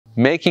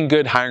Making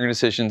good hiring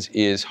decisions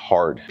is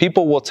hard.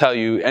 People will tell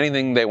you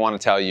anything they want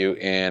to tell you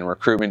in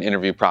recruitment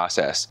interview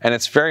process, and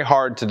it's very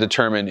hard to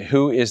determine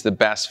who is the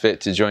best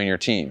fit to join your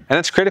team. And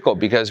it's critical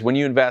because when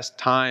you invest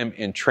time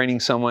in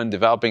training someone,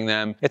 developing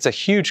them, it's a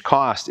huge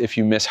cost if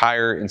you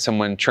mishire and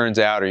someone churns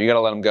out, or you got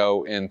to let them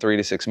go in 3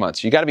 to 6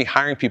 months. You got to be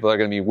hiring people that are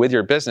going to be with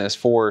your business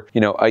for,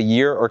 a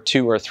year or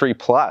 2 or 3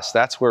 plus.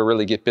 That's where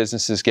really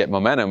businesses get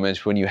momentum,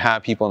 is when you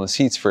have people in the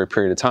seats for a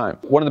period of time.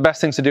 One of the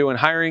best things to do in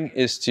hiring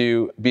is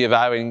to be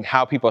evaluating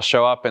how people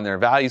show up in their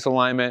values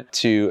alignment,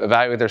 to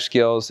evaluate their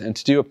skills, and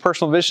to do a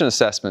personal vision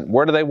assessment.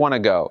 Where do they want to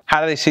go?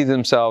 How do they see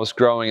themselves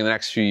growing in the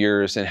next few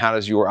years? And how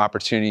does your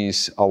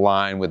opportunities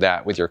align with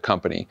that, with your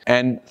company?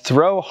 And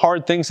throw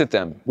hard things at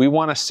them. We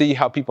want to see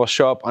how people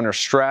show up under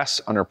stress,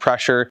 under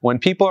pressure. When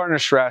people are under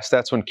stress,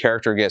 that's when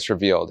character gets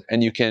revealed.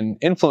 And you can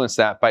influence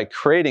that by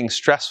creating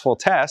stressful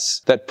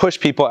tests that push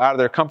people out of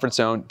their comfort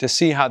zone to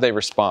see how they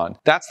respond.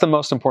 That's the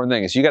most important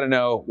thing, is you got to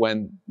know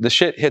when the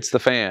shit hits the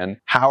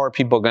fan, how are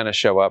people going to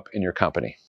show up in your company?